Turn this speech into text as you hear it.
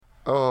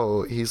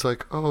Oh, he's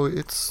like, oh,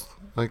 it's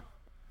like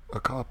a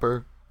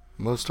copper.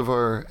 Most of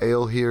our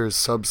ale here is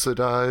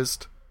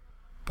subsidized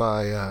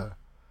by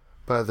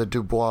the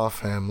Dubois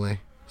family.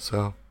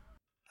 So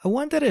I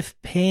wonder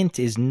if paint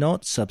is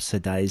not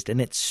subsidized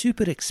and it's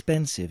super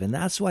expensive, and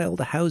that's why all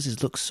the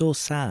houses look so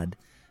sad,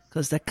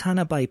 because they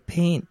cannot buy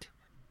paint.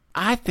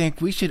 I think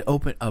we should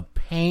open a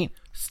paint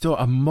store,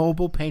 a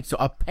mobile paint store,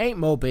 a paint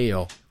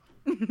mobile.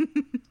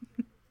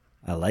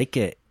 I like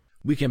it.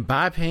 We can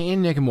buy paint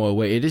in Nicomoy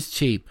where it is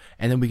cheap,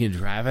 and then we can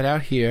drive it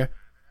out here,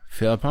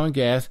 fill up on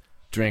gas,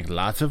 drink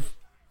lots of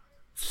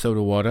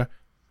soda water,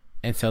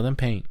 and sell them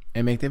paint,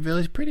 and make the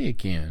village pretty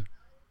again.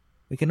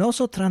 We can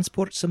also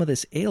transport some of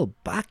this ale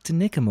back to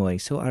Nicomoy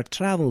so our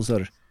travels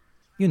are,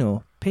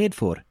 paid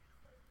for.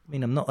 I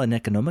mean, I'm not an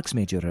economics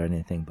major or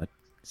anything, but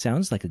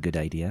sounds like a good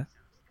idea.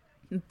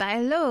 Buy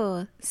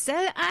low,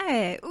 sell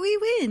high, we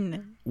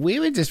win. We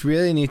would just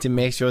really need to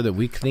make sure that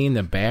we clean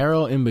the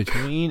barrel in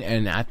between,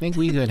 and I think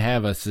we could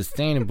have a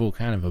sustainable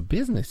kind of a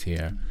business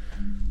here.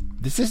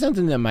 This is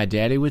something that my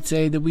daddy would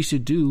say that we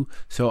should do,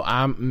 so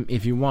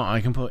if you want, I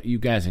can put you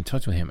guys in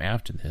touch with him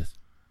after this.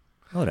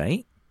 All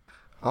right.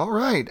 all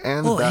right,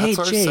 and that's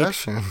our Jade.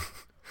 session.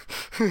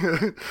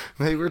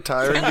 They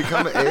retire and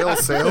become ale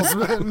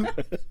salesmen.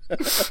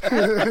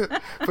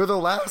 For the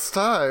last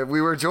time,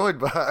 we were joined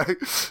by